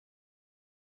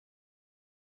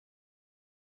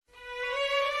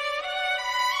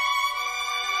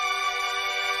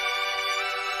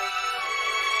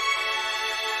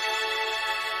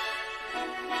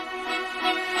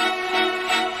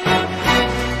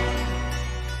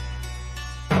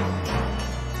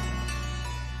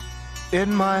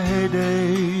In my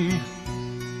heyday,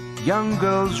 young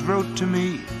girls wrote to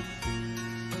me.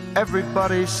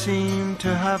 Everybody seemed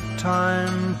to have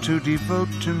time to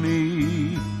devote to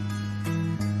me.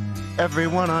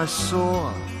 Everyone I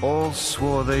saw all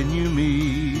swore they knew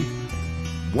me.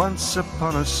 Once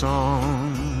upon a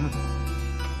song,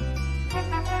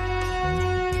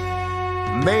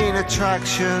 main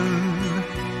attraction,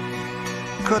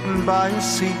 couldn't buy a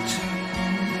seat.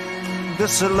 The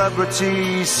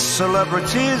celebrities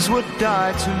would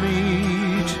die to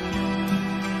meet.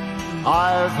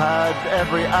 I've had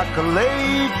every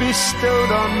accolade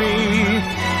bestowed on me,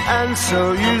 and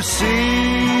so you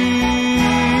see,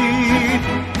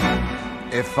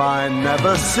 if I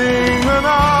never sing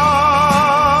another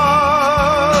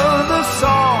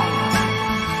song,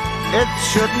 it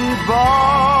shouldn't bother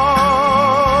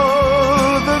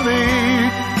me.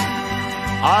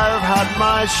 I've had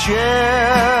my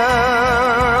share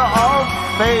of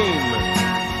fame,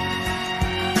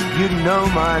 you know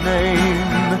my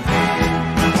name.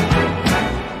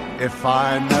 If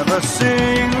I never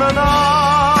sing another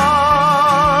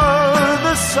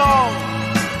song,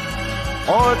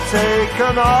 or take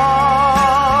another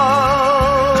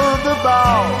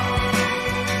bow,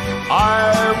 I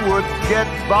would get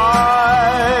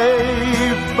by,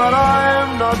 but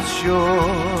I'm not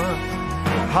sure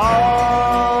how.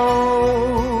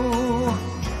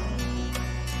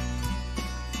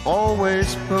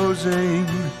 Always posing,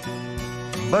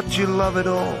 but you love it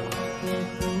all,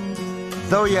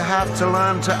 though you have to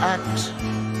learn to act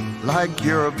like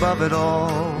you're above it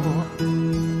all.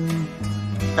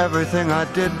 Everything I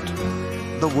did,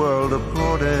 the world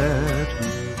applauded.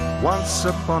 Once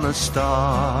upon a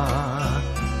star,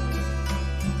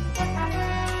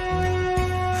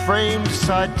 framed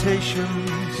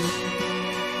citations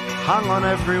hung on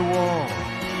every wall.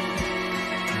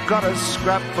 Got a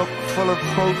scrapbook full of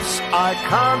quotes, I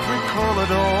can't recall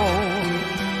it all.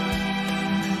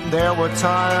 There were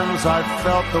times I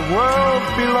felt the world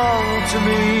belonged to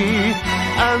me,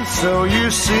 and so you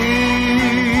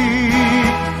see,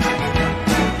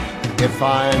 if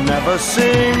I never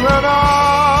sing another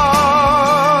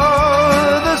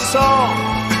song,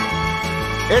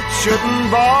 it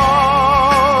shouldn't bother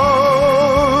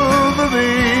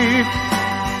me.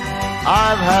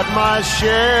 I've had my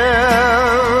share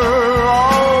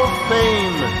of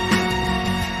fame,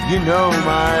 you know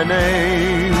my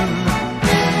name.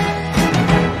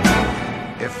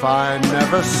 If I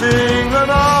never sing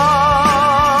another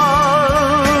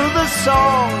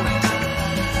song,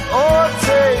 or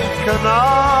take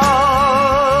another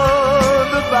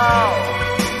bow,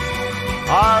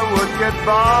 I would get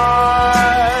by,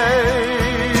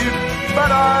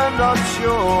 but I'm not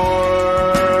sure